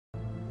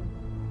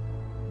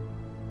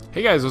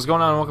Hey guys, what's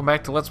going on? Welcome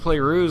back to Let's Play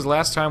R.U.S.E.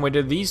 Last time we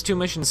did these two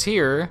missions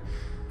here,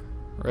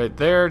 right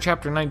there,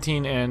 Chapter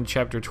 19 and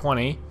Chapter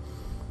 20.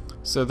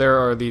 So there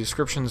are the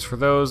descriptions for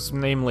those,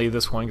 namely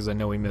this one, because I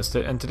know we missed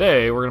it. And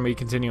today we're going to be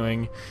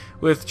continuing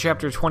with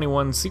Chapter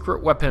 21,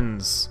 Secret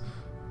Weapons.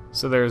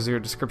 So there's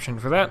your description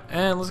for that,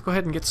 and let's go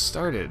ahead and get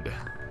started.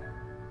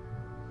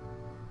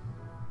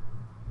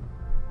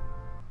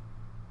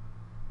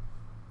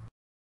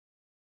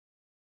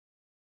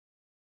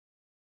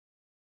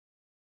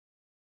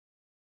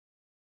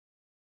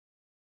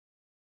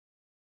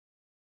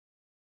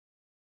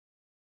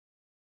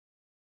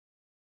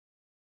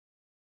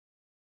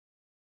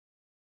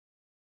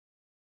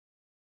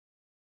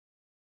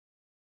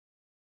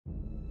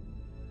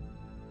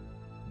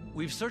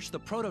 We've searched the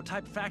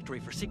prototype factory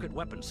for secret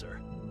weapons, sir.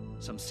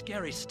 Some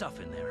scary stuff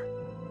in there.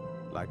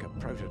 Like a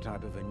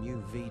prototype of a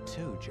new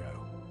V2,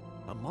 Joe.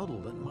 A model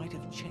that might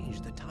have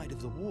changed the tide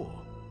of the war.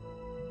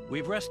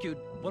 We've rescued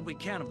what we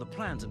can of the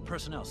plans and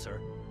personnel, sir.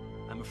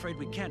 I'm afraid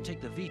we can't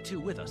take the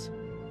V2 with us.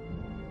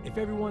 If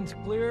everyone's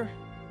clear,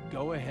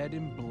 go ahead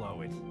and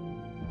blow it.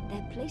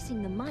 They're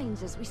placing the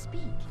mines as we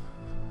speak.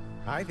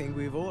 I think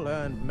we've all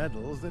earned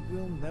medals that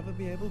we'll never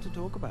be able to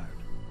talk about.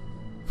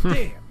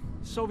 Damn!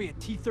 Soviet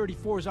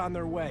T-34's on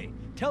their way.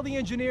 Tell the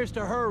engineers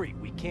to hurry.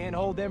 We can't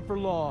hold them for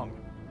long.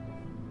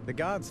 The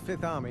Guards'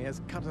 5th Army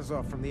has cut us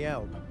off from the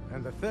Elbe,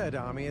 and the 3rd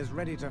Army is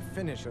ready to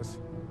finish us.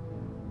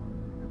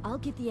 I'll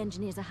give the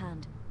engineers a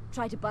hand.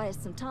 Try to buy us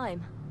some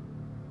time.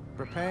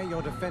 Prepare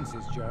your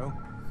defenses, Joe.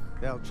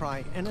 They'll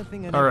try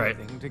anything and Alright,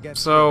 everything to get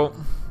so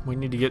we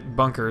need to get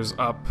bunkers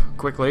up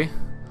quickly.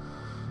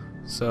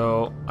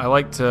 So I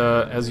like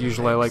to, as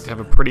usual, I like to have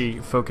a pretty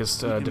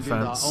focused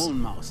defense. Our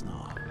own mouse now.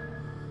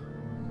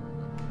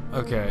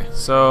 Okay,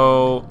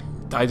 so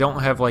I don't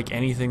have like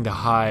anything to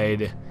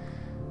hide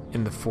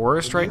in the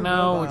forest right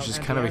now, which is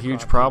kind of a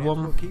huge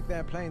problem. Keep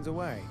their planes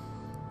away.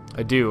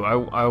 I do.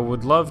 I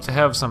would love to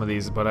have some of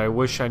these, but I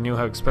wish I knew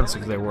how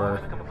expensive they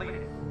were.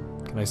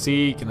 Can I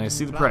see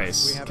the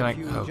price? Can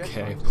I?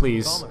 Okay,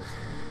 please.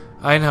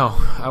 I know.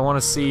 I want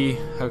to see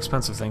how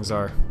expensive things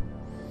are.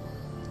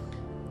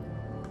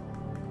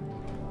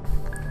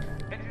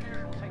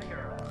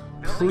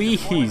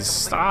 Please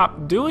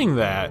stop doing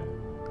that.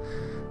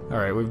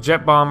 Alright, we have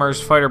jet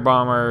bombers, fighter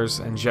bombers,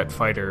 and jet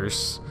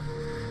fighters.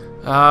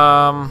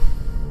 That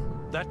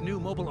new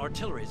mobile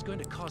artillery is going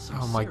to cause some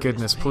Oh my serious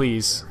goodness, pain.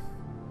 please.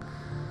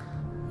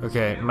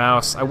 Okay,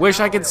 mouse. I wish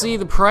I could see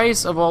the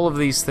price of all of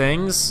these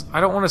things. I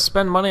don't want to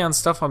spend money on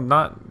stuff I'm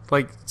not,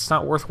 like, it's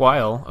not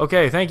worthwhile.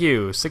 Okay, thank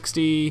you.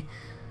 60,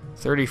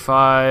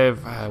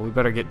 35. We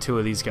better get 2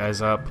 of these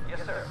guys up.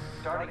 Yes, sir.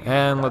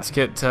 And let's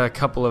get a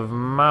couple of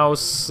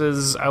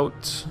mouses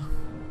out.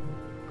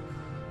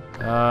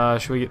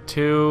 Should we get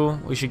 2?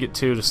 We should get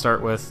 2 to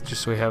start with,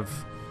 just so we have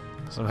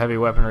some heavy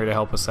weaponry to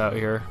help us out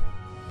here.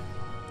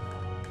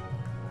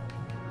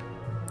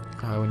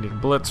 We need a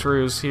blitz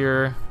ruse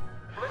here.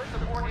 Blitz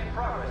support in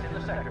progress in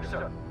the sector,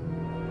 sir.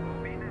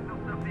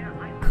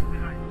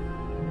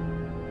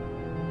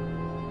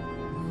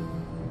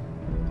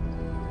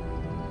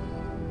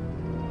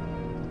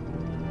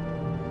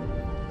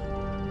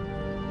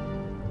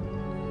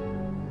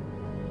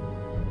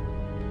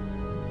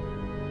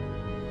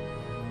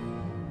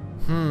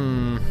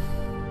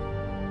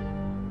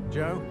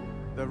 Joe,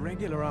 the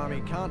regular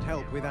army can't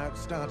help without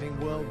starting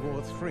World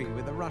War III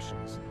with the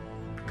Russians.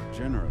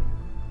 General,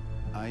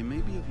 I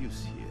may be of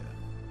use here.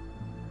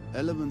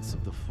 Elements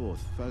of the 4th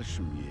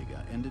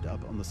Fallschirmjäger ended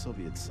up on the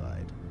Soviet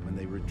side when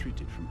they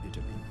retreated from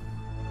Italy.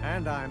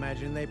 And I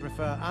imagine they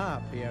prefer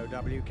our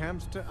POW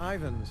camps to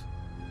Ivan's.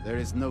 There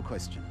is no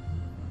question.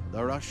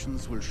 The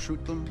Russians will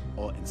shoot them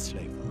or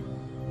enslave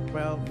them.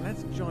 Well,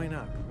 let's join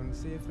up and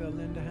see if they'll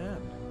lend a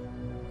hand.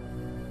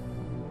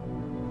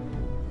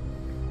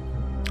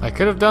 I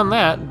could have done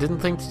that. Didn't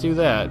think to do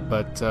that,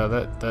 but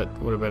that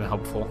would have been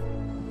helpful.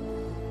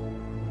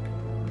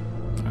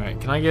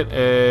 Alright, can I get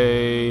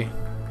a...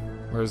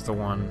 Where's the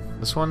one?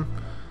 This one?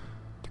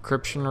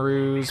 Decryption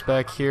ruse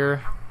back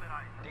here.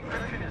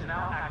 Decryption is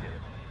now active.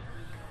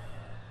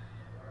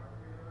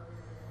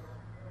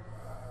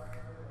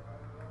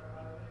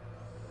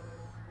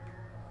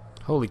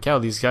 Holy cow,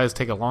 these guys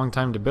take a long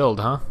time to build,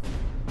 huh?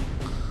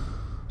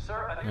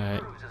 Sir, a new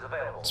Alright. cruise is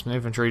available. Some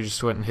infantry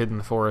just went and hid in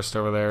the forest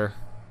over there.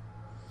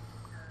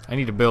 I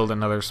need to build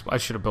another... I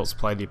should have built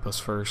supply depots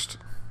first.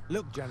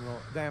 Look, General,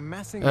 they're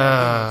massing their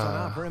units on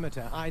our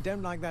perimeter. I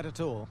don't like that at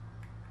all.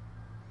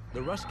 The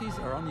R.U.S.Es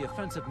are on the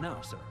offensive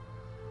now, sir.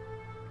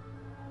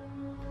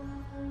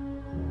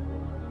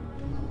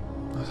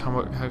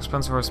 How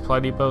expensive are supply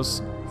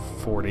depots?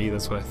 40,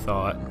 that's what I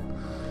thought.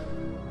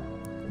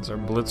 Is our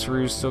blitz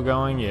ruse still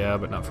going? Yeah,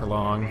 but not for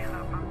long.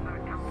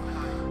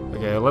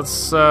 Okay, let's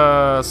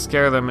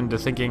scare them into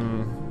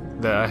thinking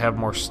that I have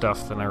more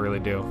stuff than I really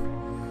do.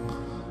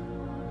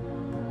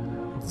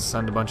 Let's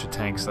send a bunch of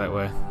tanks that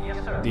way. Yes,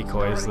 sir.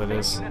 Decoys, that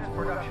is.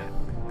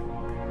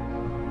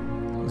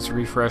 Let's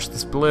refresh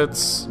this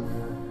blitz.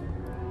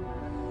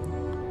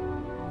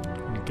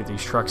 Get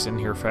these trucks in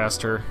here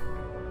faster.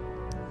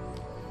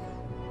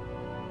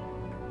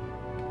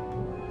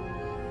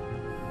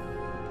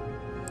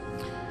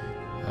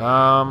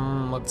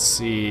 Let's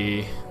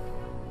see.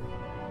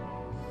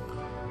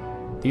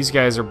 These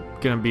guys are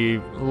going to be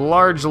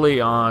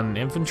largely on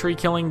infantry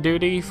killing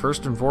duty,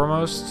 first and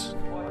foremost.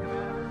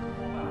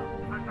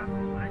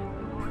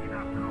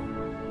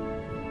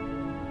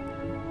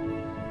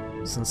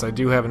 Since I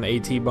do have an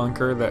AT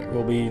bunker that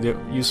will be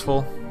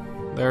useful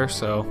there,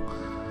 so...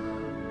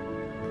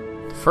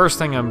 the first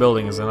thing I'm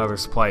building is another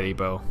supply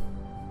depot.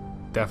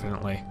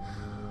 Definitely.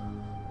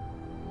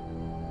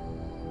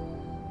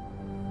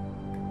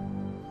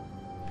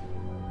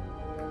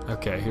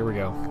 Okay, here we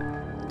go.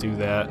 Do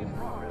that.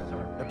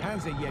 The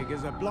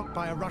Panzerjägers are blocked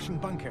by a Russian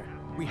bunker.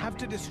 We have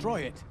to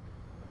destroy it.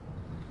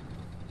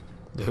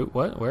 The who?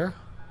 What? Where?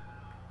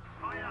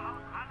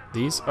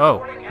 These?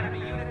 Oh.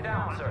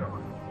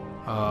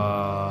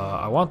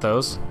 I want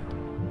those.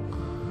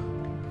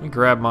 Let me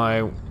grab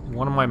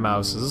one of my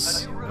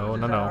mouses. No.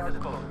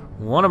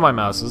 One of my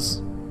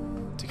mouses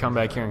to come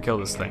back here and kill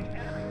this thing.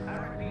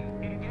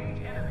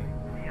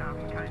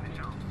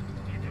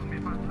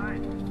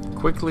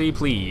 Quickly,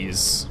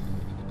 please.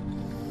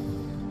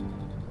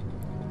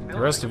 The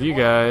rest of you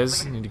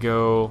guys need to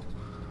go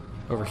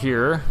over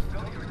here.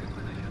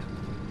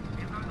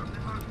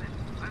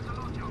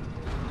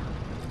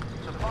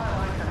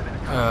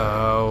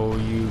 Oh,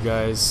 you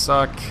guys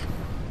suck.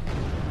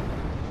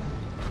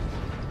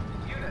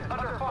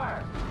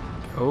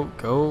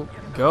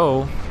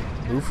 Go.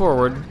 Move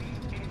forward.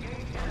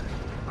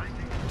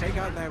 Take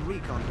out their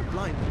recon to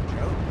blind them,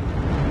 Joe.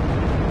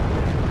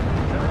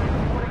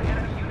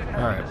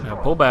 Alright, now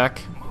pull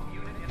back.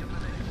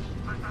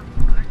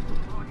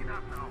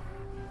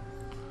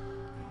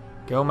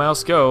 Go,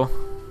 mouse, go.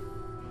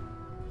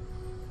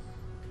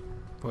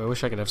 Boy, I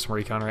wish I could have some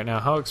recon right now.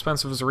 How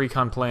expensive is a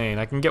recon plane?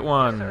 I can get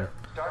one.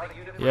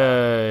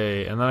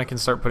 Yay. And then I can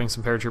start putting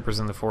some paratroopers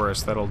in the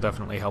forest. That'll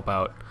definitely help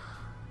out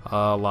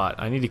a lot.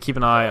 I need to keep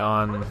an eye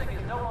on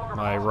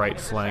my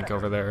right flank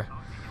over there.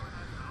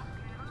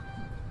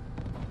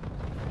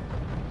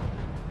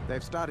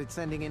 They've started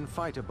sending in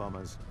fighter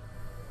bombers.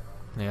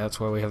 Yeah, that's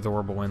why we have the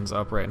whirlwinds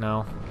up right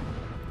now.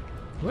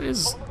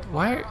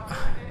 Why?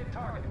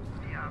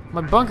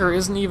 My bunker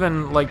isn't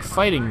even, like,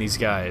 fighting these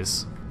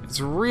guys.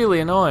 It's really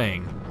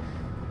annoying.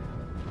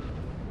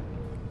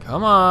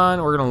 Come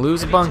on, we're gonna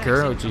lose a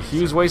bunker, which is a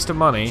huge waste of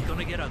money.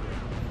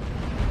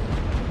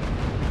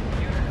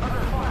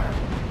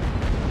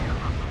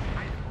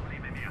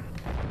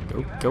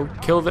 Go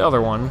kill the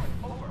other one.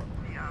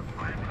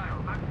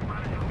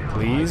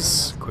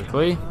 Please,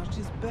 quickly.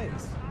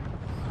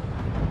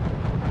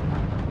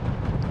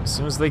 As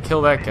soon as they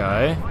kill that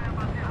guy,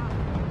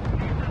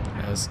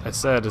 as I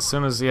said,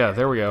 yeah,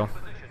 there we go.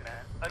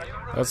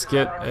 Let's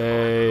get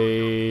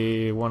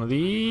one of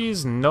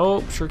these.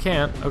 Nope, sure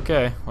can't.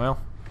 Okay, well.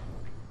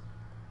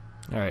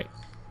 Alright,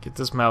 get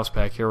this mouse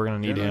back here. We're gonna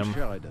need General him.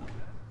 Sheridan,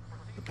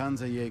 the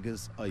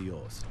Panzerjägers are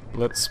yours.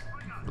 Blitz.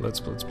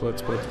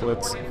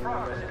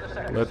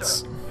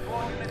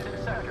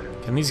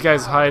 Can these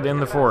guys hide in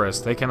the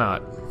forest? They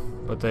cannot,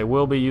 but they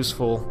will be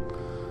useful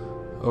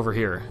over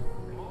here.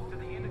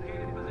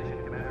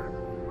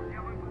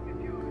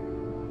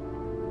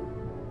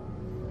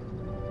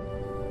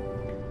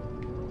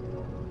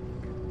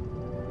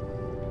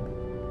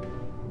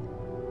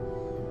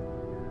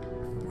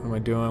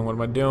 What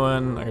am I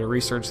doing? I gotta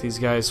research these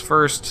guys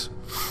first.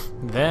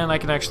 Then I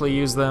can actually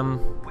use them.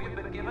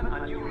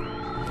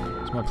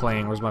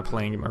 Where's my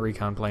plane? Get my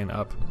recon plane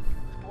up.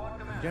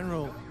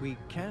 General, we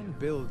can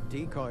build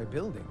decoy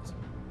buildings.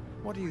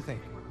 What do you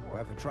think?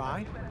 Worth a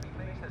try?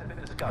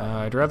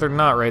 I'd rather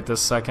not right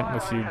this second,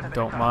 if you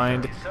don't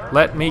mind.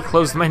 Let me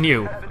close the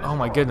menu. Oh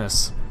my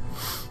goodness.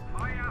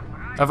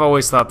 I've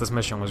always thought this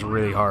mission was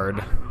really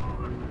hard,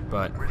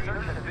 but...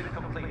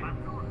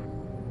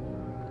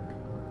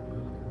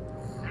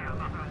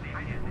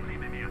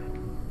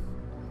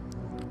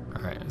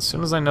 Alright, as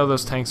soon as I know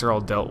those tanks are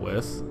all dealt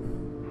with...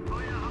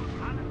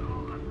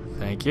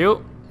 Thank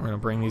you. We're gonna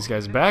bring these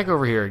guys back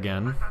over here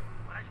again.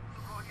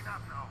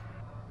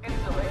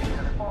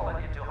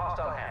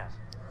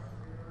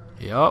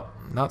 Yup,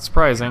 not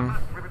surprising.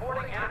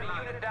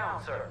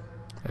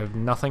 I have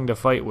nothing to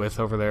fight with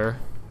over there.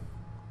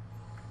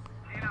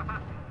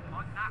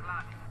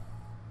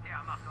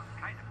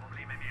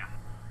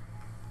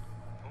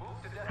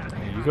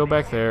 Okay, you go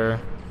back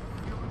there.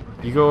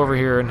 You go over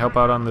here and help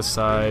out on this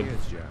side.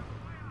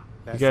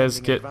 You guys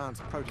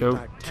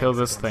go kill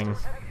this thing.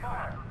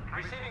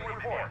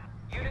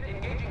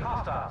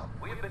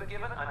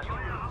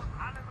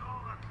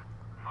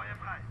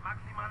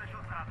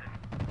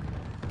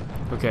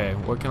 Okay,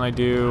 what can I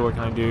do?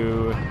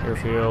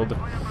 Airfield.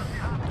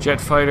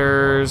 Jet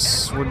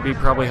fighters would be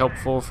probably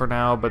helpful for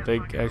now, but they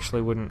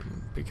actually wouldn't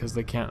because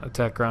they can't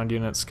attack ground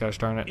units. Gosh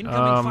darn it.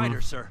 Incoming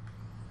fighters, sir.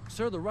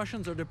 Sir, the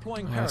Russians are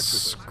deploying paratroopers.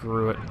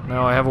 Screw it.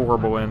 No, I have a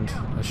whirlwind.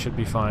 I should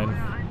be fine.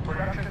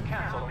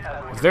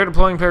 If they're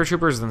deploying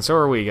paratroopers, then so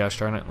are we. Gosh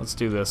darn it. Let's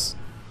do this.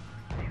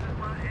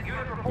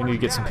 We need to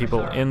get some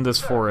people in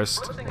this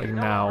forest, like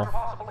now.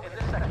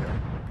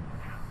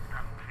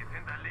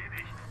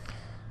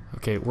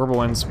 Okay,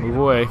 whirlwinds, move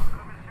away.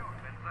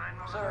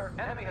 Sir,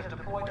 Enemy has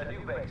deployed a new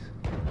base.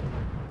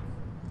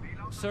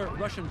 Sir,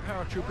 Russian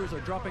paratroopers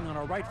are dropping on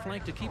our right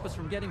flank to keep us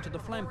from getting to the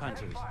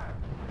Flammpanzers.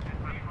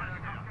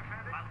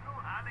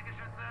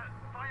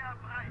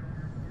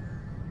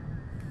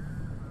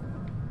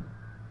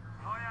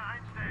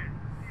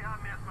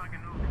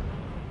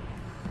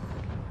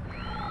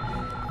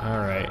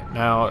 Alright,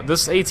 now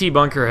this AT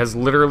bunker has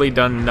literally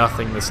done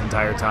nothing this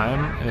entire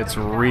time, and it's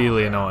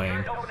really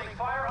annoying. Opening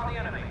fire on the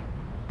enemy.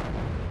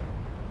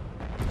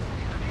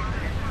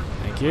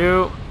 Thank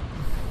you.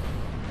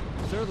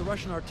 Sir, the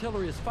Russian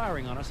artillery is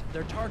firing on us.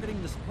 They're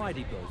targeting the supply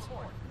depots.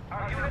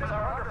 Our units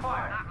are under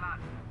fire.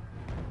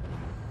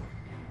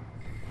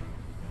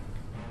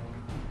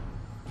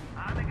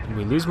 Did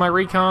we lose my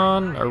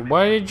recon? Or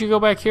why did you go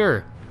back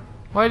here?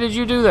 Why did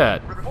you do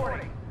that?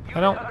 Reporting. I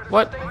don't...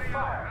 What? Sustained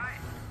fire.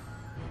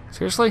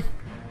 Seriously?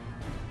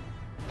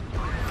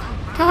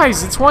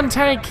 Guys, it's one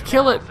tank!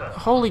 Kill it!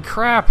 Holy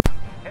crap!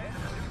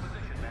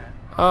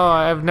 Oh,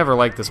 I've never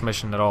liked this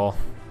mission at all.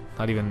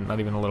 Not even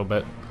a little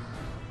bit.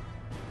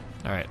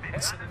 Alright,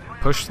 let's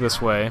push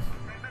this way.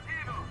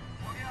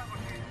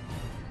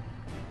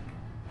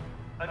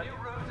 A new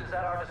ruse is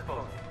at our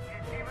disposal.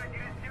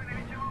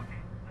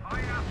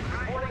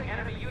 Reporting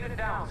enemy unit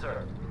down,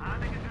 sir.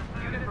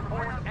 Unit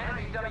reports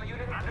enemy dummy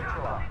unit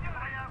neutralized.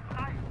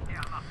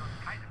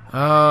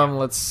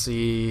 Let's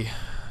see.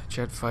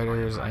 Jet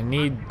fighters. I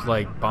need,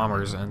 like,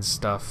 bombers and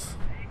stuff.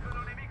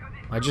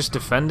 Am I just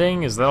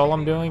defending? Is that all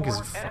I'm doing?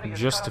 Because if I'm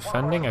just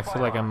defending, I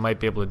feel like I might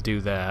be able to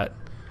do that.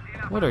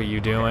 What are you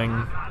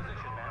doing?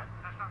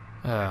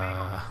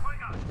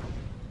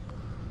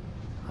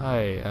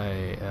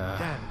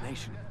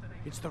 Damnation.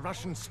 It's the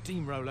Russian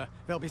steamroller.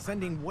 They'll be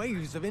sending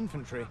waves of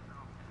infantry.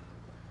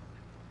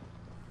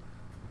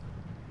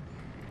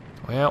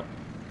 Well,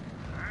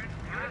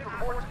 Unit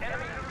reports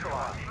enemy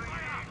neutralized.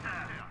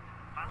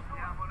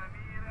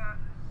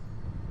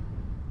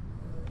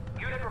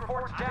 Unit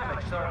reports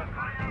damage, sir.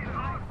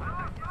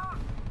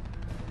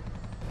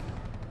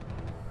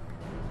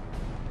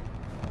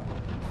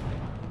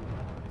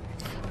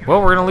 well,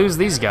 we're gonna lose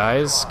these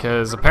guys,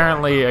 because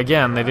apparently,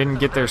 again, they didn't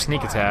get their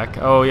sneak attack.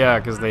 Oh yeah,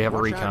 because they have a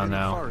Watch out recon in the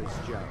now. forest,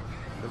 Joe.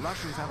 The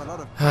Russians have a lot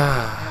of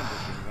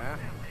ambushing there.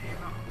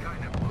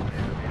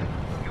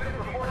 Unit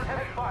reports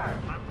heavy fire.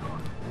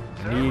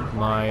 I need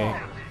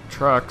my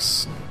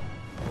trucks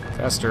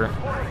faster.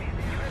 Critical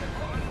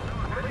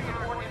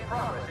report in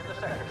progress in the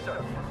sector,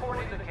 sir. Report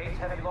indicates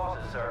heavy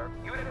losses, sir.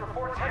 Unit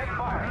reports heavy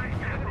fire.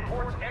 Unit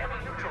reports enemy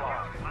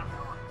neutralized.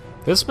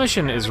 This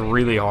mission is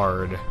really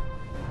hard.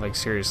 Like,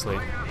 seriously.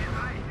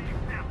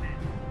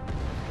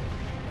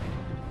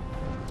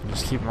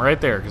 Just keep them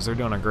right there, because they're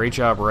doing a great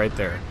job right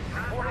there.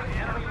 Reporting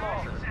enemy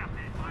losses.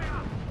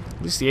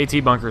 At least the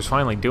AT bunker is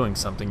finally doing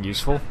something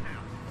useful.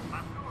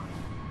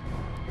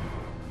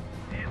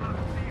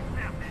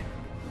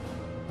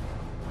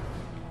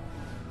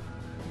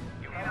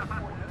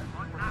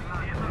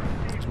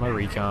 There's my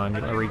recon.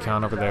 Get my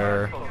recon over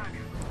there.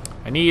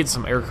 I need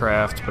some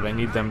aircraft, but I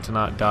need them to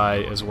not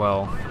die as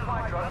well.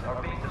 Supply trucks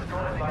are being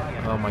destroyed by the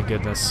enemy. Oh my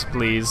goodness,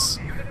 please.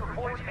 Unit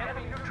reports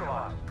enemy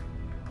neutralized.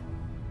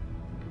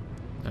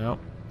 Nope.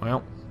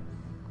 Well.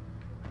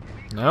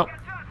 Nope.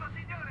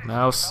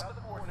 Mouse.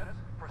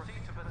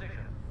 Proceed to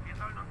position.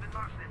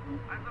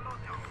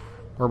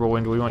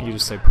 Whirlwind, we want you to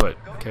stay put.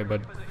 Okay,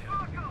 bud.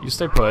 You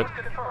stay put.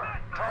 Confirmed.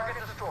 Target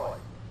destroyed.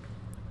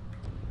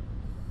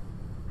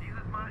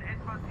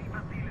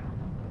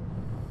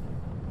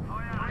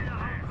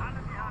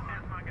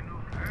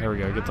 There we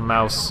go. Get the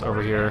mouse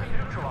over here.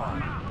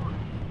 Neutralized.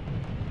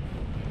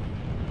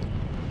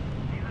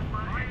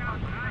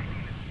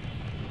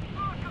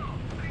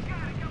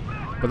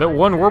 But that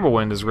one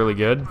whirlwind is really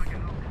good.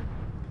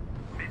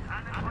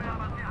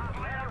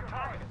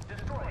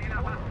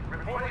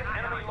 Reporting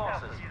enemy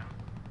losses.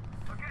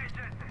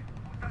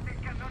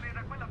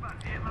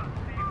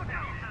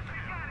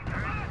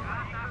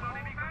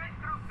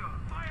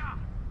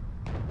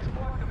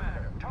 Squad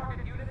commander,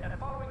 target unit at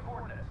following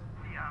coordinates.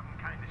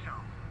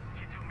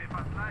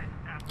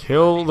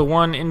 Kill the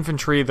one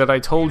infantry that I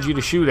told you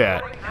to shoot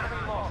at. Enemy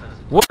losses.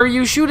 What are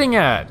you shooting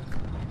at?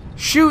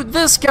 Shoot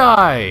this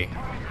guy!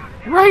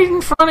 Right in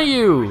front of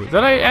you!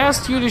 That I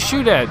asked you to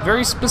shoot at,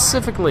 very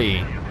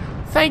specifically.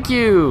 Thank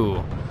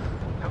you!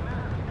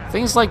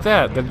 Things like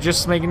that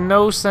just make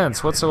no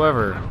sense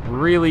whatsoever.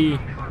 Really,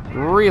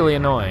 really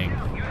annoying.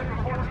 Unit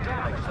reports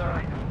damage,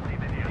 sir.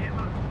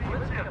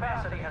 Blitz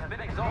capacity has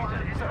been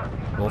exhausted, sir.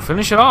 Well,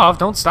 finish it off.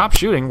 Don't stop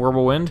shooting,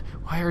 Whirlwind.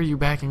 Why are you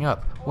backing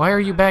up? Why are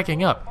you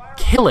backing up?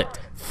 Kill it.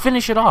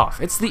 Finish it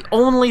off. It's the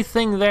only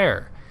thing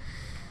there.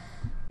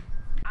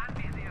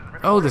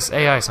 Oh, this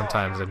AI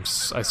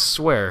sometimes, I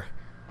swear.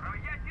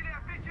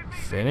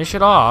 Finish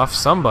it off,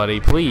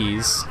 somebody,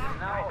 please.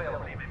 Now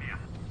available.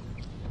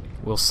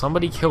 Will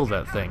somebody kill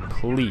that thing,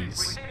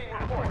 please?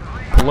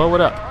 Blow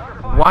it up.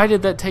 Why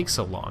did that take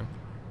so long?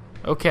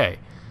 Okay.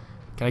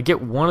 Can I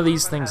get one of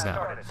these things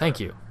now?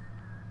 Thank you.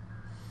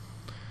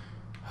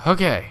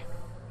 Okay.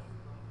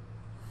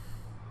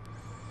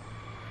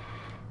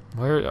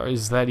 Where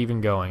is that even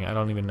going? I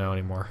don't even know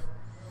anymore.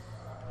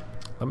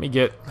 Let me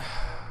get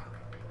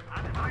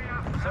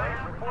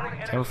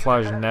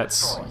camouflage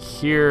nets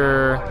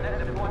here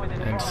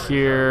and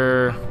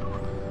here.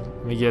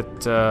 Let me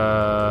get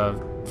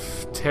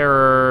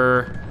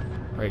terror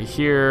right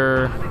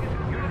here.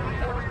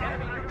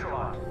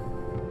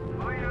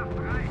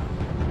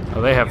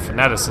 Oh, they have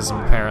fanaticism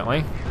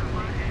apparently.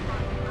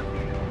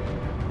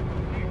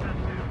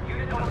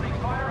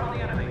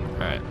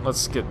 Alright,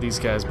 let's get these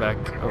guys back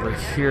over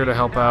here to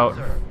help out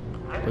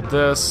with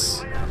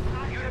this.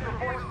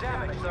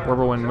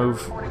 Whirlwind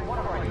move.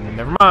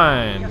 Never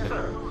mind.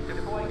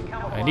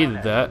 I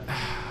needed that.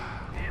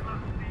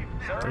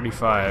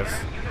 35.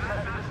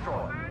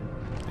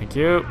 Thank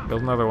you.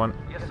 Build another one.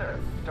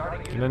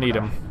 Gonna need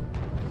him.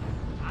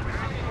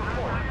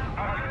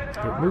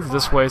 Move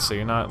this way so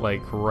you're not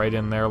like right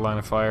in their line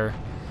of fire.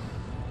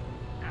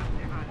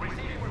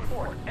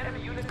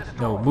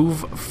 No, move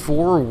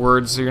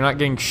forward so you're not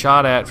getting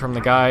shot at from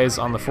the guys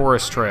on the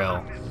forest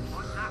trail.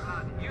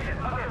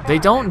 They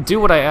don't do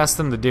what I asked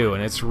them to do,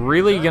 and it's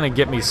really gonna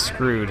get me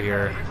screwed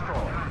here.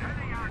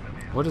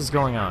 What is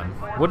going on?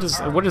 What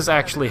is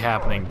actually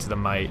happening to the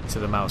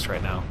mouse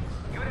right now?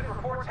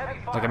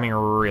 Like, I mean,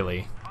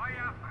 really.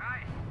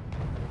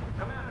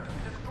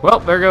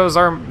 Well, there goes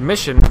our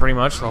mission, pretty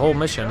much. The whole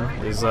mission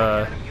is,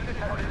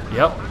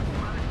 yep,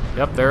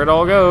 there it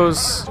all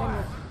goes.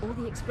 General, all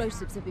the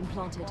explosives have been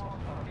planted.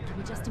 Give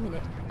me just a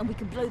minute, and we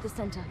can blow the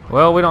center.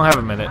 Well, we don't have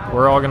a minute.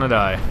 We're all gonna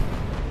die.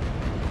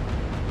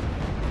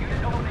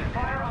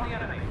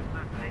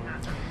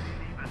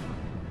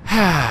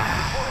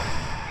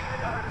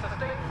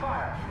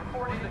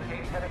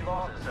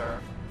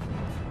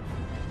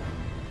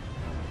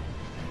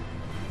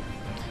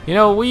 You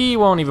know, we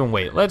won't even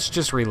wait. Let's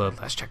just reload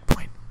last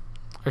checkpoint.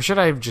 Or should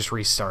I have just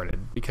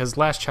restarted? Because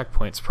last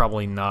checkpoint's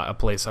probably not a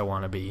place I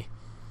want to be.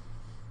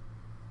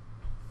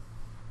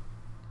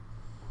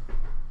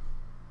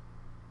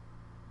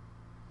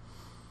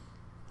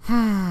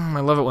 I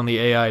love it when the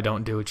AI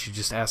don't do what you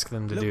just ask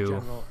them to do.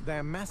 General,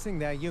 they're massing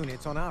their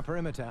units on our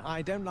perimeter.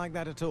 I don't like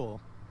that at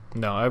all.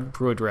 No, I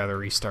would rather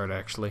restart,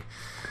 actually.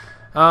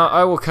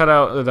 I will cut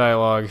out the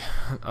dialogue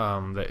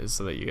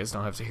so that you guys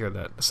don't have to hear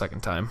that a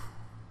second time.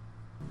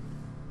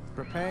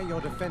 Prepare your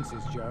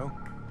defenses, Joe.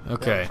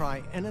 Okay. They'll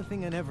try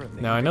anything and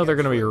everything. Now, I know they're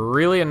going to be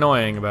really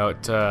annoying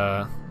about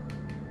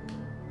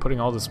putting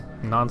all this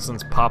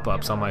nonsense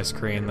pop-ups on my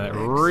screen that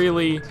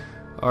really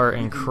are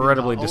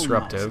incredibly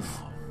disruptive.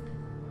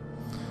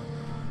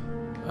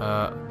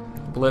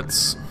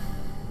 Blitz.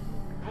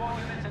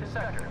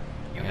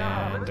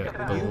 And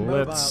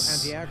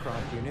Blitz.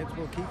 Anti-aircraft units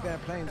will keep their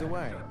planes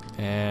away.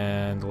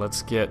 And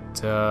let's get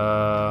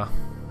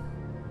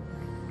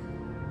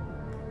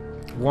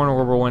Warner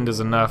Whirlwind is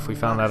enough. We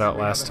found that out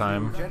last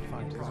time. Jet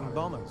fighters and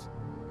bombers.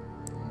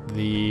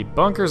 The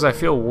bunkers I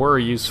feel were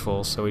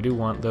useful, so we do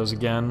want those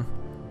again.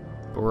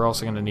 But we're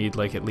also going to need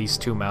like at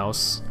least 2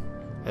 mouse,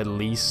 at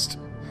least.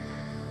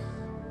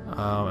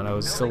 And I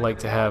would still like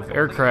to have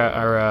aircraft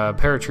or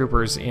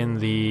paratroopers in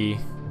the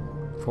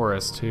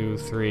forest. 2,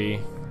 3,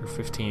 or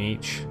 15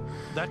 each.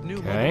 That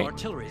new mobile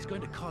artillery is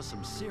going to cause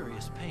some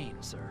serious pain,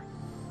 sir.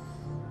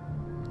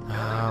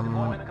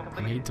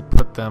 I need to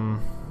put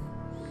them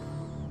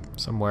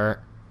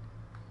somewhere.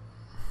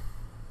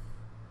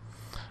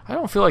 I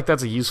don't feel like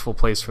that's a useful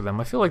place for them.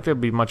 I feel like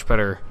they'd be much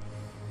better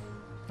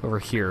over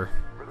here.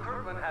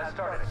 Recruitment has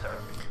started, sir.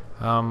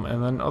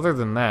 And then other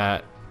than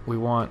that, we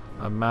want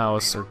a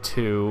mouse or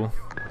 2.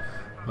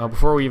 Well,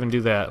 before we even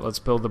do that, let's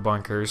build the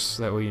bunkers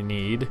that we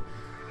need.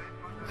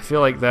 I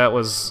feel like that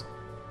was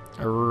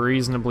a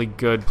reasonably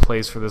good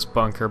place for this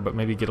bunker, but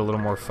maybe get a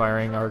little more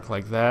firing arc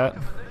like that.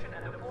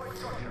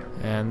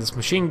 And this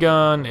machine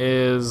gun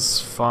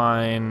is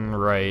fine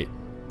right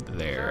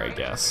there, I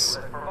guess.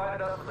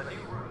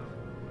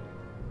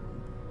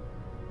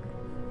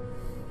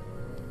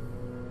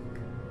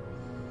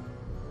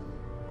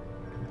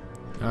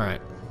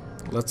 Alright,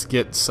 let's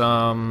get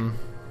some...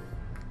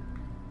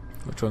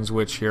 Which one's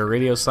which here?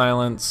 Radio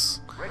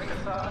silence.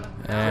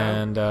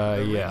 And,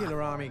 The yeah.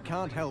 regular army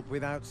can't help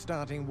without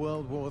starting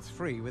World War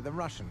III with the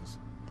Russians.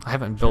 I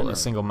haven't built a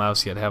single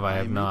mouse yet, have I? I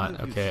have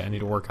not. Okay, I need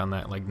to work on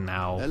that, like,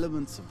 now.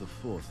 Elements of the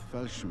 4th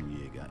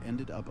Fallschirmjäger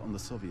ended up on the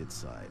Soviet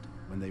side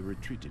when they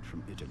retreated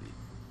from Italy.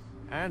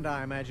 And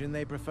I imagine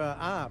they prefer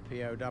our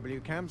POW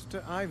camps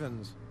to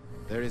Ivan's.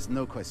 There is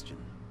no question.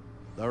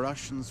 The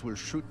Russians will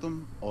shoot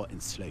them or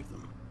enslave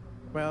them.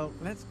 Well,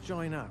 let's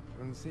join up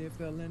and see if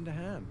they'll lend a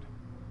hand.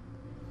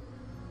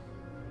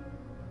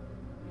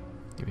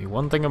 Give me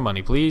 1 thing of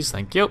money, please.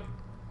 Thank you.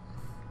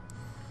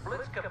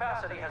 Blitz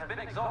capacity has been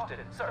exhausted,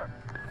 sir.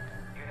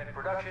 Unit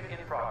production in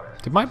progress.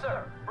 Did my...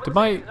 Sir, Did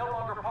my... is no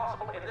longer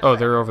possible in this Oh,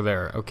 they're over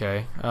there.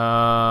 Okay.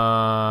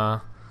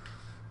 I'm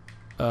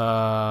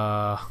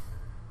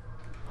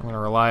gonna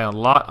rely a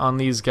lot on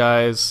these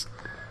guys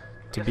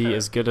to be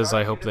as good as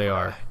I hope they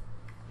are.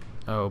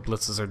 Oh,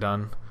 blitzes are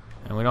done.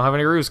 And we don't have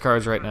any R.U.S.E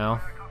cards right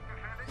now.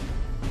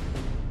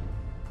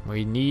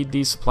 We need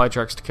these supply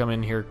trucks to come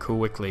in here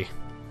quickly.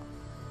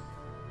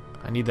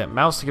 I need that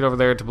mouse to get over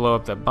there to blow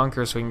up that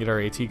bunker so we can get our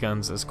AT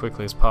guns as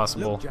quickly as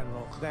possible. Look,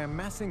 General, they're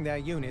massing their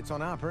units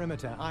on our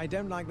perimeter. I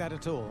don't like that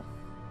at all.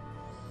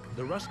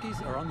 The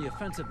Ruskies are on the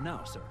offensive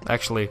now, sir.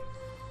 Actually,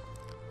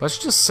 let's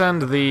just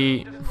send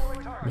the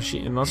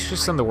machine. Let's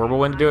just send the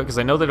Whirlwind to do it because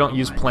I know they don't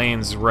use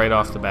planes right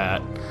off the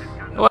bat.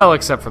 Well,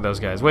 except for those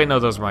guys. Wait, no,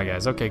 those are my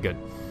guys. Okay, good.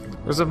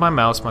 Where's my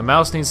mouse? My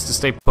mouse needs to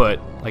stay put,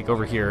 like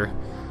over here.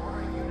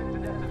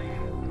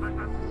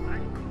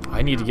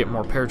 I need to get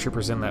more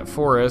paratroopers in that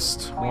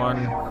forest.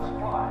 One.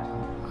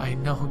 I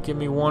know. Give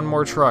me one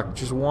more truck.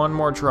 Just one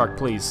more truck,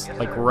 please.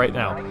 Like right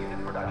now.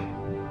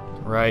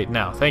 Right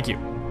now. Thank you.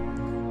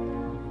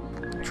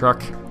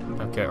 Truck.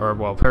 Okay, or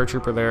well,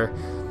 paratrooper there.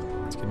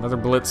 Let's get another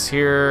blitz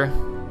here.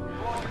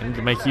 I need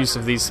to make use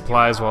of these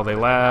supplies while they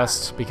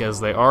last because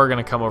they are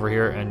going to come over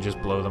here and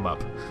just blow them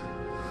up.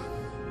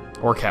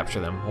 Or capture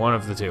them. One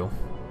of the two.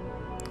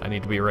 I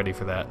need to be ready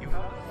for that.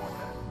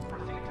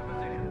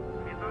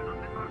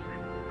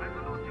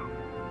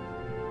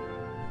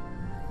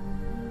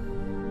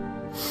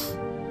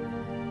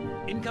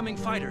 Incoming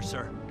fighter,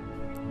 sir.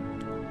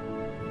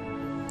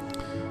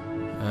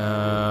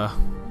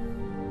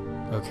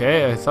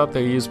 Okay, I thought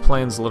they used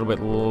planes a little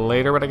bit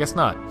later, but I guess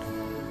not.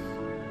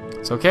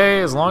 It's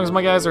okay, as long as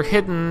my guys are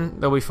hidden,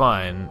 they'll be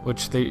fine.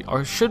 Which they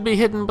should be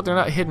hidden, but they're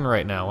not hidden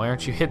right now. Why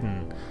aren't you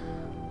hidden?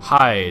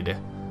 Hide.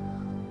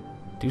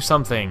 Do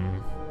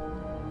something.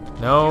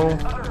 No.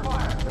 The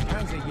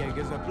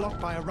Panzerjägers are blocked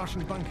by a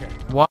Russian bunker.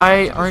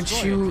 Why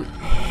aren't you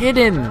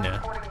hidden?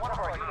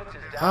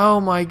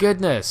 Oh my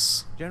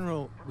goodness.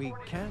 General, we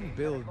can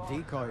build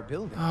decoy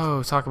buildings.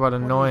 Oh, talk about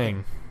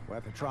annoying.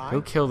 Worth a try.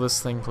 Go kill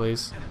this thing,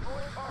 please.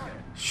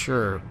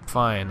 Sure,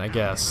 fine, I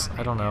guess.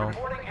 I don't know.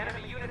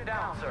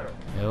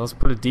 Yeah, let's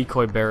put a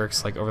decoy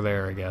barracks like over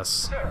there, I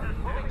guess.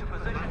 Moving to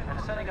position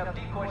and setting up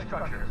decoy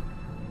structures.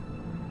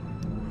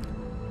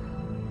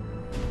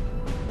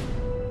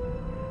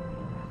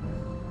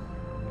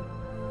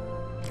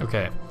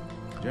 Okay.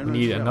 We General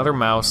need Sheridan, another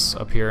mouse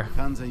up here.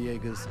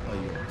 Panzerjägers are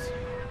yours.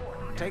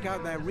 Take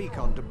out their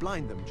recon to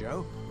blind them,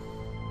 Joe.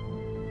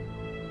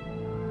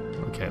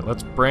 Okay,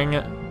 let's bring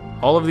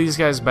all of these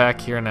guys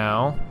back here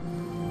now.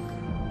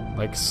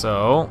 Like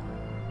so.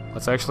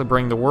 Let's actually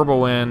bring the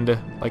Whirlwind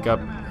like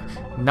up.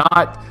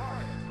 Not.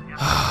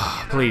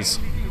 Please.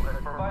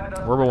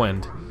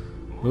 Whirlwind.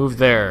 Move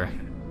there.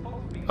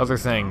 Other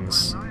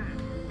things.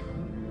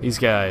 These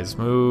guys.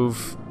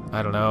 Move.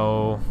 I don't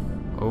know.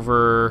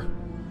 Over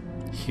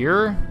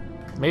here?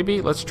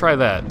 Maybe? Let's try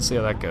that and see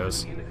how that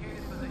goes.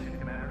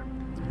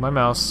 My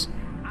mouse.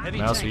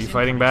 Mouse, are you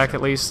fighting back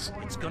at least?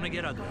 It's gonna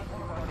get ugly.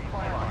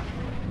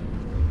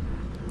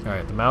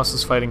 Alright, the mouse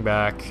is fighting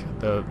back.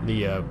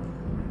 The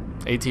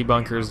AT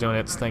bunker is doing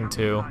its thing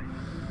too.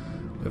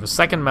 We have a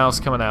second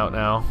mouse coming out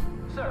now.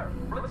 Sir,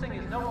 blitzing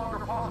is no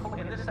longer possible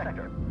in this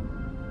sector.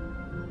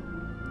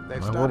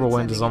 They've My started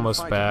Whirlwind sending is in almost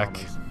fighter back.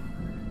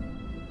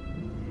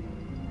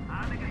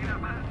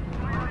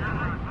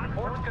 bombers.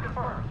 Reports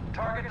confirmed.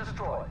 Target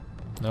destroyed.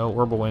 No,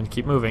 Whirlwind,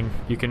 keep moving.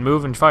 You can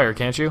move and fire,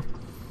 can't you?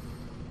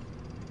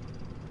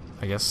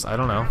 I guess, I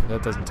don't know.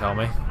 That doesn't tell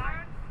me.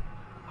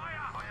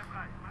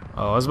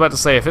 Oh, I was about to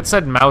say, if it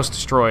said mouse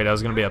destroyed, I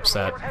was going to be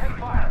upset.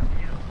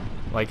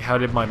 Like, how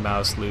did my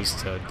mouse lose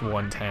to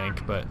one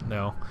tank? But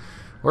no.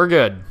 We're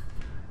good.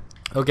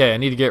 Okay, I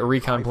need to get a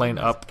recon plane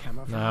up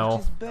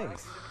now.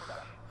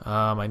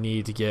 I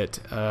need to get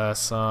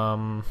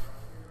some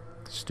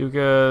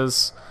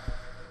Stukas.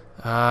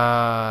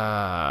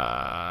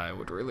 I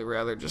would really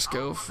rather just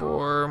go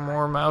for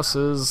more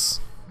mouses.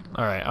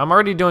 Alright, I'm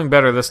already doing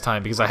better this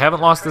time because I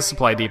haven't lost this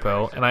supply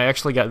depot, and I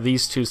actually got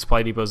these two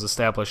supply depots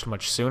established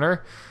much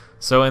sooner.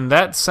 So in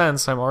that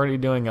sense, I'm already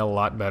doing a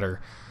lot better.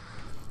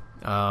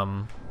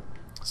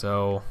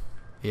 So,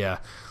 yeah.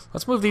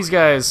 Let's move these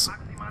guys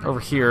over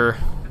here.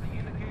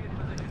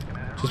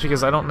 Just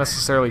because I don't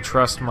necessarily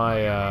trust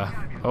my,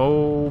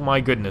 oh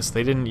my goodness,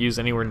 they didn't use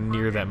anywhere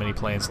near that many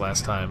planes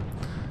last time.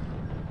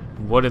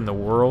 What in the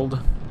world?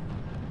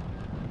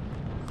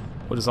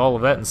 What is all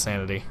of that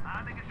insanity?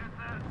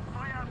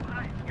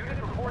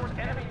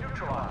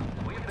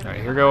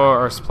 Alright, here go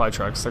our supply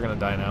trucks. They're gonna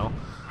die now.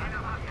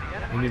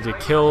 We need to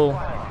kill...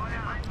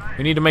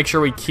 We need to make sure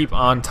we keep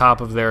on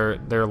top of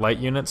their light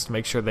units to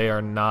make sure they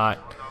are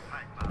not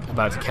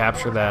about to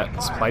capture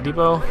that supply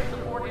depot.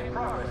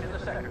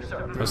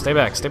 Oh, stay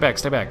back, stay back,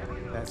 stay back.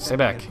 Stay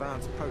back.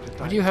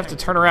 Why do you have to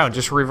turn around?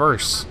 Just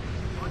reverse.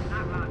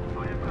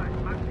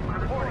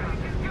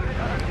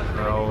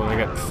 Oh, they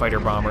got fighter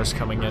bombers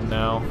coming in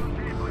now.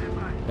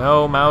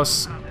 No,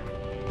 mouse.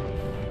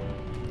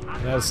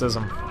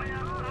 Fanaticism.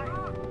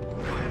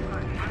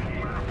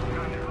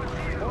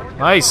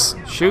 Nice.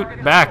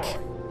 Shoot back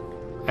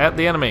at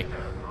the enemy.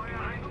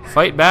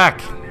 Fight back.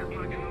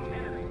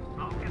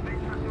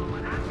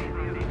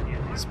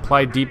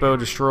 Supply depot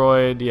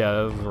destroyed. Yeah,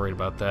 I was worried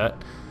about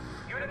that.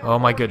 Oh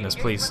my goodness,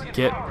 please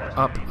get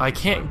up. I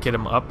can't get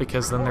him up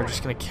because then they're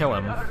just gonna kill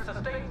him.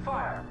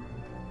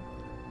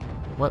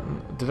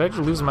 What? Did I just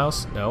lose a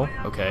mouse? No.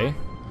 Okay.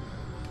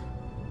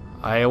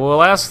 I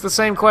will ask the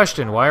same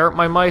question. Why aren't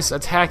my mice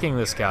attacking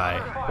this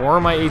guy?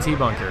 Or my AT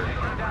bunker?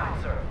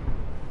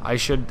 I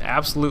should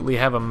absolutely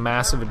have a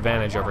massive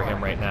advantage over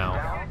him right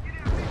now.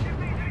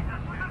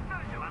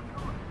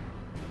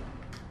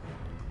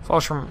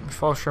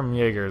 Fallschirm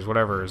Jaegers,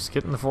 whatever's.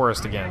 Get in the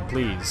forest again,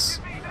 please.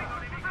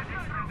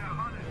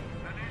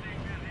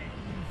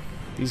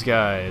 These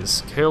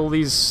guys. Kill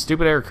these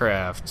stupid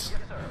aircraft.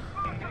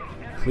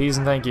 Please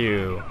and thank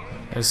you.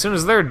 And as soon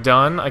as they're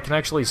done, I can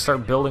actually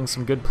start building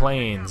some good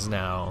planes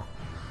now.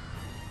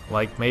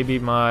 Like maybe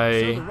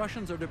my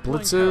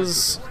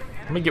blitzes.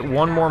 Let me get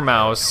one more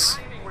mouse.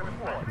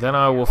 Then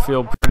I will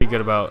feel pretty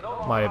good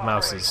about my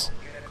mouses.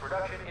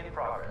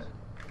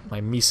 My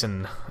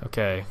Meeson.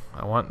 Okay.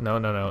 I want...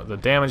 No. The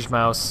damaged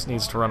mouse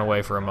needs to run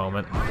away for a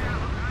moment.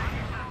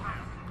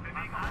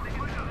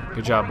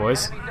 Good job,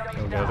 boys.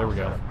 There we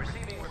go.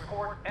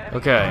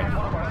 Okay.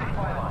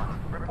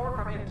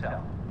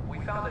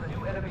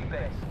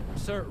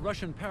 Sir,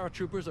 Russian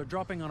paratroopers are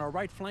dropping on our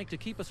right flank to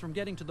keep us from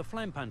getting to the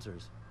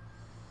Flampanzers.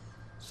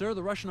 Sir,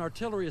 the Russian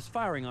artillery is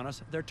firing on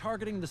us. They're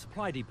targeting the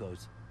supply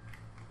depots.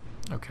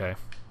 Okay.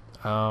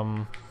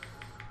 Where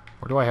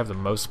do I have the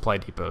most supply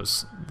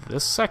depots?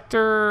 This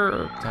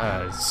sector?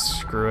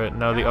 Screw it.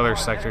 No, the other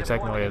sector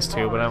technically has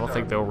two, but I don't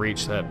think they'll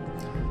reach that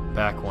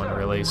back one,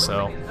 really,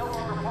 so...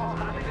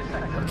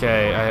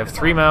 Okay, I have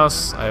 3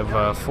 mouse. I have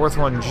a 4th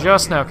one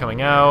just now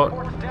coming out.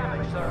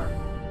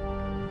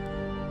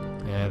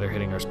 Yeah, they're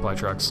hitting our supply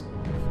trucks.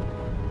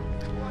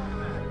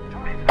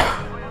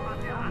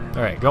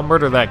 Alright, go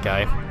murder that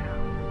guy.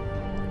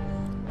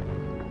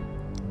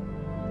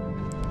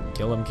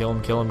 Kill him, kill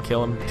him, kill him,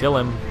 kill him, kill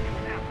him.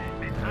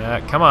 Yeah,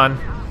 come on.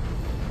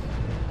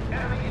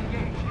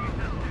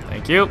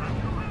 Thank you.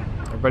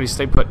 Everybody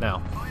stay put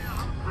now.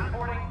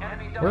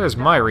 Where is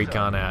my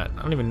recon at?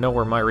 I don't even know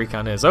where my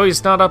recon is. Oh,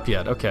 he's not up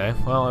yet. Okay,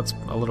 well, that's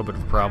a little bit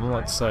of a problem.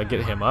 Let's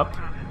get him up.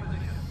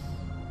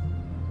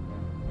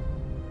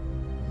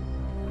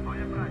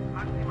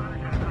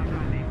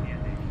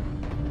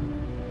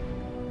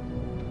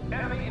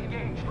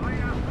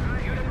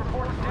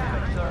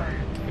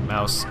 Okay,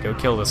 mouse, go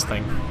kill this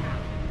thing.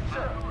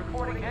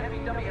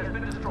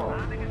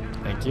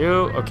 Thank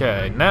you.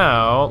 Okay,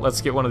 now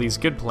let's get one of these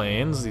good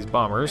planes, these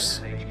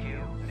bombers.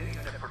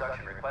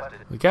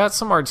 We got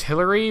some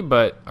artillery,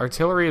 but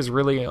artillery is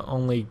really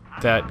only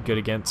that good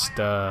against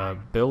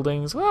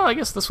buildings. Well, I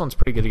guess this one's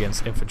pretty good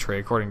against infantry,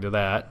 according to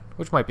that,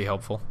 which might be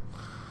helpful.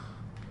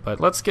 But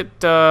let's get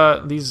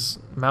these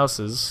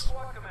mouses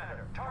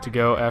to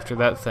go after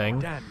that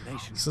thing,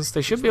 since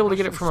they should be able to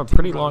get it from a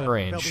pretty long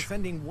range. They'll be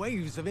sending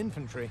waves of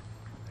infantry.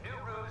 New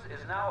ruse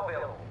is now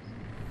available.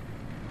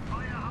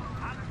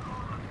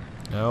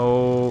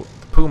 No,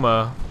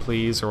 Puma,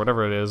 please, or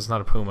whatever it is. Not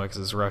a Puma because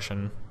it's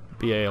Russian.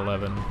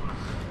 BA-11.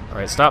 All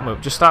right, stop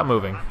move. Just stop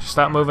moving. Just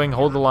stop moving.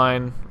 Hold the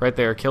line right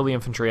there. Kill the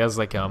infantry as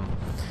they come.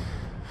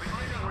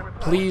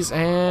 Please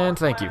and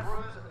thank you.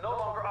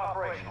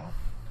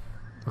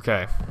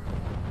 Okay.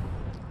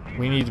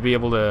 We need to be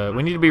able to.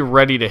 We need to be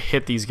ready to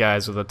hit these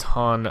guys with a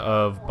ton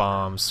of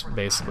bombs.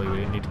 Basically,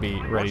 we need to be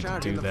ready to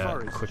do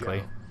that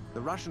quickly.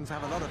 The Russians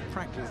have a lot of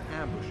practice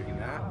ambushing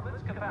now.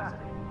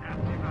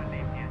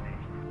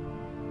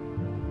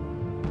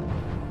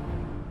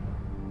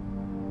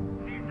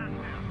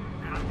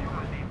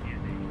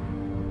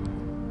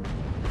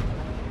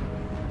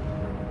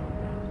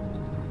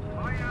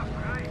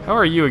 How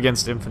are you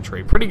against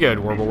infantry? Pretty good,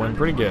 Warblewind,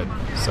 pretty good.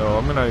 So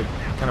I'm gonna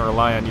kind of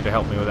rely on you to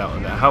help me with that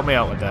one. Help me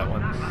out with that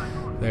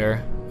one.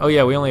 There. Oh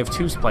yeah, we only have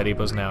 2 supply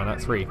depots now,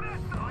 not 3.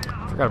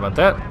 Forgot about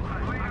that.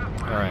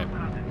 Alright.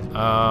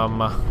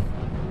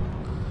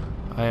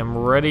 I am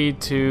ready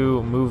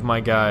to move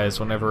my guys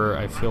whenever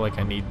I feel like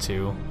I need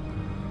to.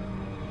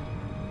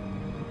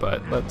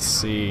 But let's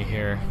see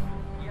here.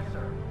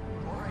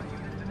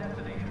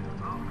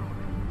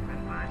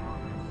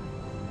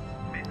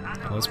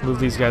 Let's move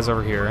these guys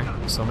over here,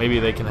 so maybe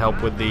they can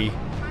help with the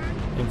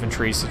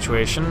infantry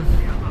situation.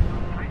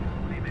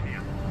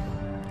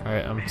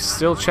 Alright, I'm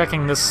still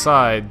checking this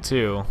side,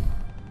 too.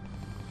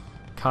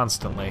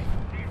 Constantly.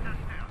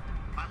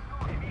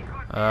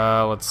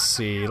 Let's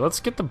see. Let's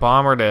get the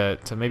bomber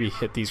to maybe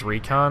hit these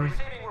recon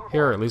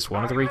here, or at least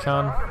one of the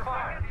recon.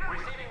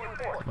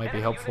 That might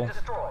be helpful.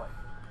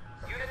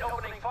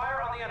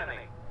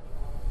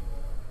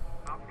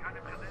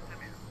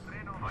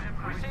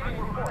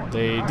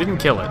 They didn't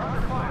kill it.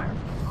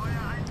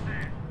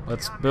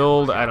 Let's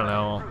build, I don't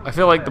know. I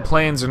feel like the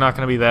planes are not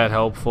going to be that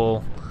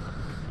helpful.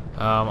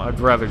 I'd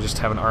rather just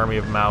have an army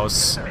of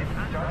mouse.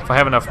 If I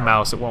have enough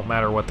mouse, it won't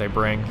matter what they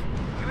bring.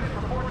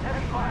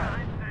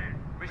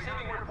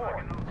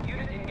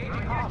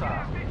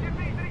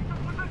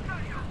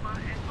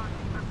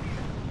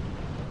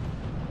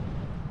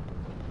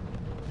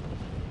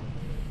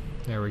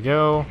 There we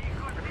go.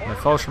 My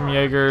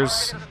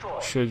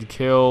Fallschirmjägers should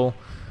kill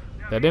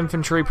that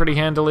infantry pretty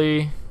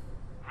handily.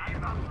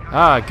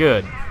 Ah,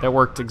 good. That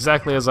worked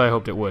exactly as I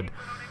hoped it would.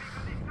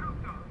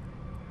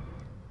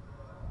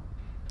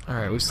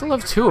 Alright, we still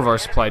have 2 of our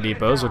supply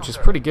depots, which is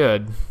pretty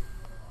good.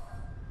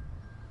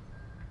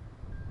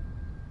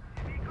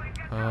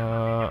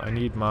 I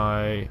need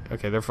my...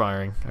 Okay, they're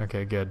firing.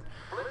 Okay, good.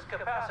 Blitz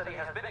capacity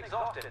has been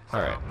exhausted.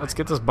 Alright, let's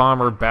get this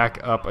bomber back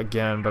up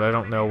again, but I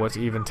don't know what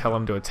to even tell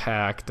him to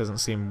attack. Doesn't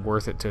seem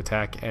worth it to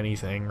attack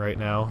anything right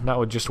now. Not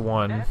with just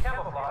one. And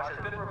camouflage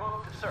has been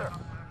removed, sir.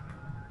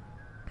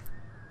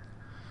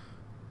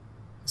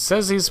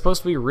 Says he's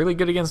supposed to be really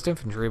good against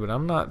infantry, but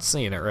I'm not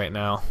seeing it right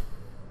now.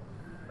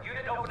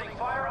 Unit opening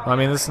fire on Well, I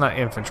mean, this is not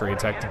infantry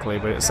technically,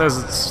 but it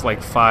says it's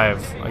like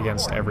 5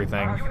 against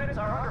everything. units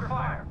are under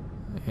fire.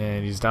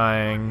 And he's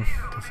dying.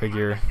 To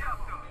figure.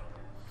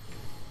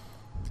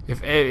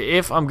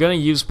 If I'm gonna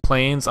use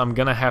planes, I'm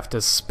gonna have to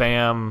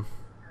spam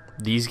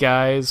these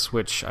guys,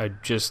 which I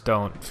just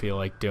don't feel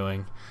like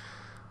doing.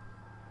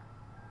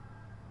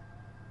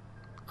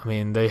 I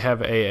mean, they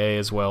have AA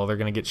as well. They're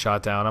going to get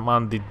shot down. I'm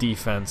on the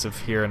defensive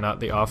here, not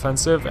the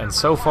offensive. And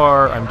so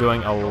far, I'm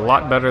doing a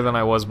lot better than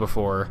I was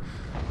before.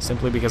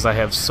 Simply because I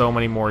have so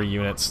many more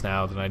units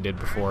now than I did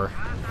before.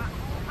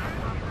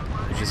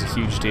 Which is a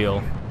huge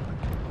deal.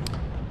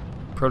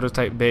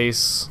 Prototype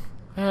base.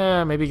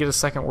 Maybe get a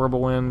second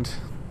whirlwind,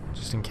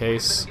 just in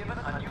case.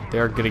 They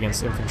are good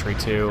against infantry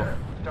too.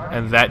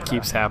 And that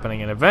keeps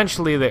happening. And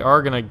eventually, they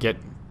are going to get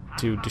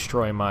to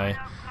destroy my...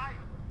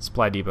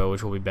 supply depot,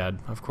 which will be bad,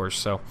 of course.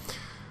 So,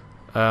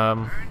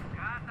 what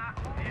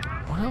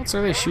else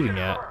are they shooting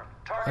at?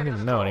 I don't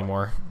even know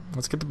anymore.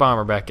 Let's get the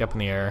bomber back up in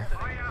the air.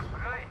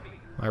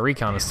 My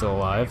recon is still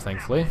alive,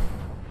 thankfully.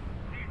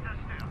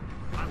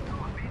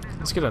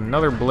 Let's get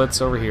another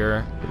blitz over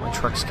here. Get my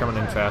trucks coming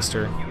in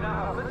faster. You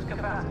now have blitz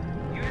capacity.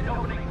 Unit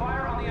opening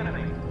fire on the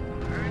enemy.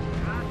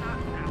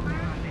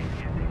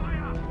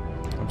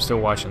 I'm still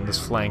watching this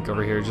flank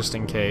over here, just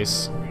in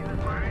case.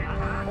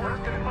 Orders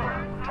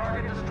confirmed.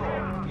 Target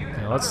destroyed.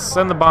 Unit Let's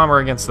send the bomber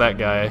against that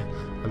guy,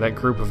 or that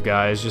group of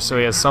guys, just so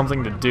he has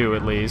something to do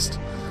at least.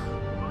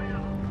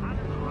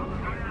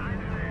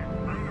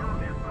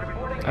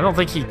 I don't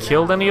think he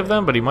killed any of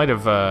them, but he might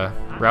have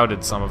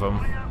routed some of them,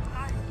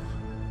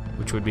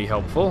 which would be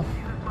helpful.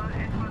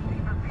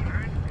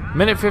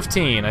 Minute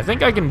 15. I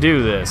think I can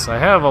do this. I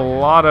have a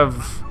lot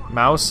of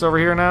mouse over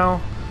here now.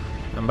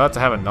 I'm about to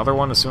have another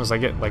one as soon as I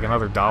get like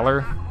another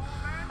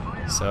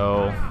 $1.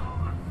 So...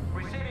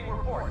 receiving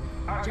report.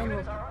 Our General,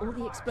 units are all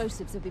the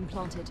explosives have been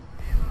planted.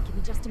 Give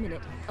me just a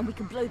minute, and we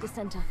can blow the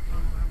center.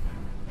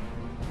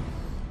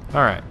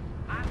 Alright.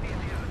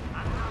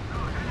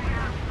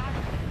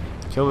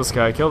 Kill this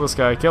guy, kill this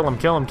guy, kill him,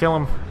 kill him, kill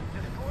him.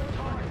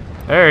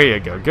 There you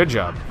go, good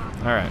job.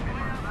 Alright.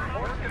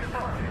 orders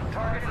confirmed.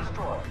 Target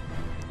destroyed.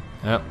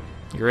 Yep.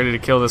 You're ready to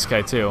kill this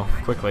guy too,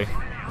 quickly.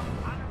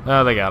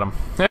 Oh, they got him.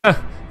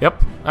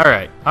 Yep.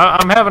 Alright.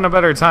 I'm having a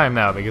better time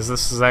now because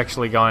this is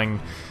actually going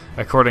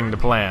according to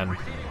plan.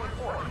 Receiving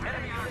report.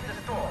 Enemy unit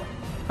destroyed.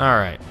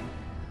 Alright.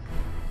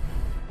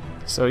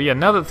 So yeah,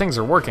 now that things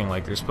are working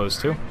like they're supposed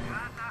to.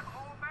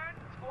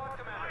 Squad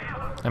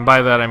commander. And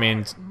by that I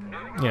mean,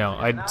 you know,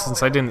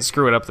 since I didn't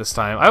screw it up this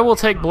time, I will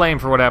take blame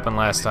for what happened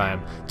last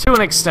time. To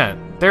an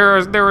extent.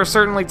 There were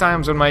certainly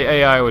times when my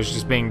AI was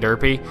just being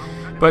derpy,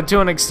 but to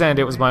an extent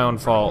it was my own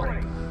fault.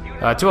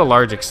 To a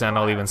large extent,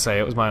 I'll even say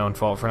it was my own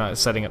fault for not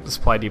setting up the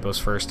supply depots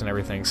first and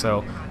everything.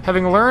 So,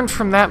 having learned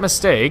from that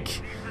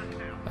mistake,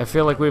 I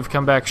feel like we've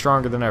come back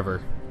stronger than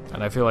ever.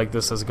 And I feel like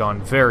this has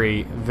gone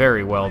very,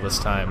 very well this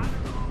time.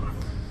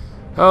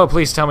 Oh,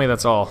 please tell me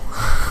that's all.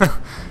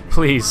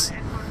 Please.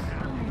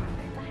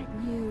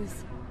 Bad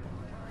news.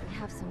 We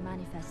have some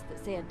manifests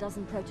that say a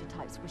dozen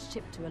prototypes were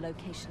shipped to a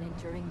location in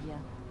Thuringia.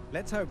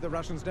 Let's hope the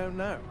Russians don't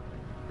know.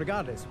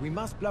 Regardless, we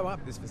must blow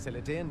up this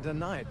facility and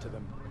deny it to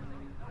them.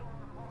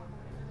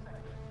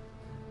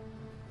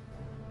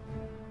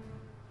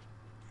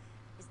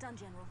 It's done,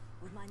 General.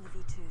 We've mined the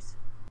V2s.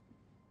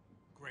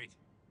 Great.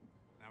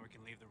 Now we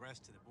can leave the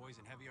rest to the boys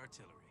in heavy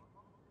artillery.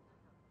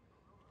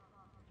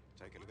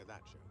 Take a look at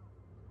that, Joe.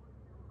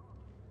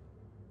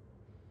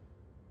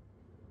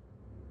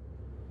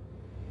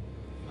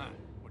 Huh.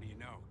 What do you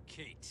know?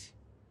 Kate.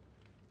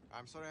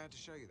 I'm sorry I had to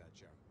show you that,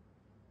 Joe.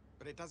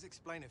 But it does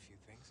explain a few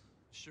things.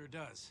 Sure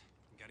does.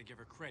 You gotta give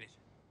her credit.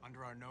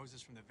 Under our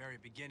noses from the very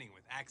beginning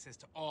with access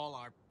to all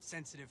our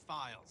sensitive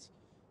files.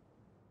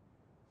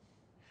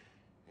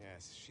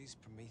 Yes, she's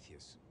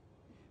Prometheus.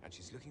 And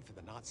she's looking for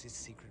the Nazis'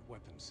 secret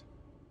weapons.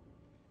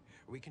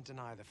 We can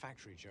deny the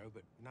factory, Joe,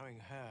 but knowing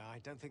her, I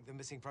don't think the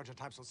missing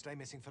prototypes will stay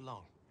missing for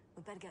long.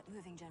 We'd better get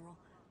moving, General.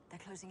 They're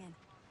closing in.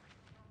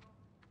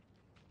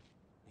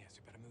 Yes,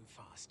 we better move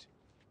fast.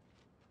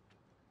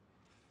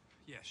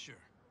 Yeah, sure.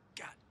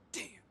 God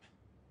damn.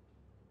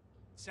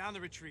 Sound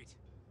the retreat.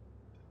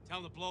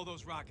 Tell them to blow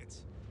those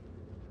rockets.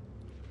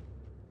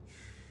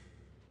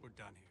 We're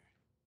done here.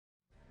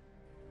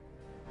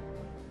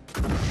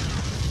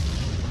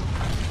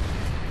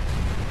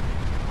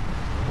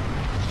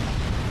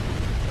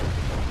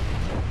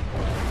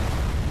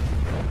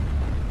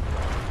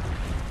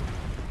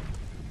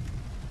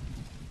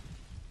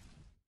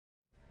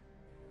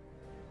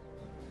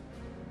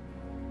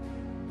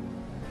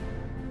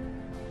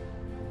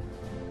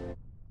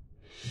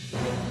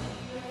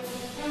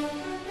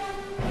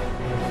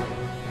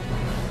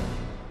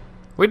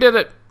 We did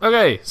it!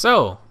 Okay,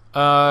 so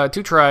 2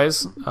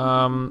 tries.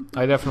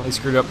 I definitely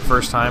screwed up the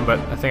first time, but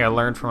I think I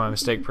learned from my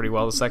mistake pretty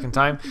well the second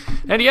time.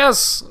 And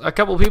yes, a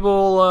couple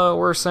people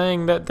were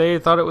saying that they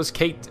thought it was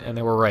Kate, and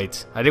they were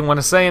right. I didn't want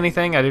to say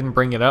anything. I didn't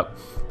bring it up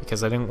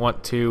because I didn't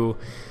want to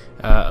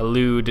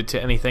allude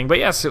to anything. But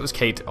yes, it was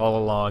Kate all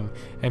along,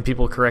 and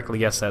people correctly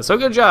guessed that. So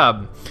good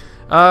job.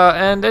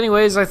 And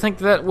anyways, I think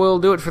that will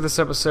do it for this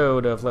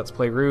episode of Let's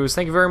Play R.U.S E.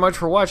 Thank you very much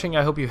for watching.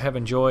 I hope you have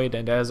enjoyed,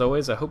 and as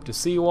always, I hope to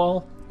see you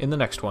all in the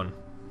next one.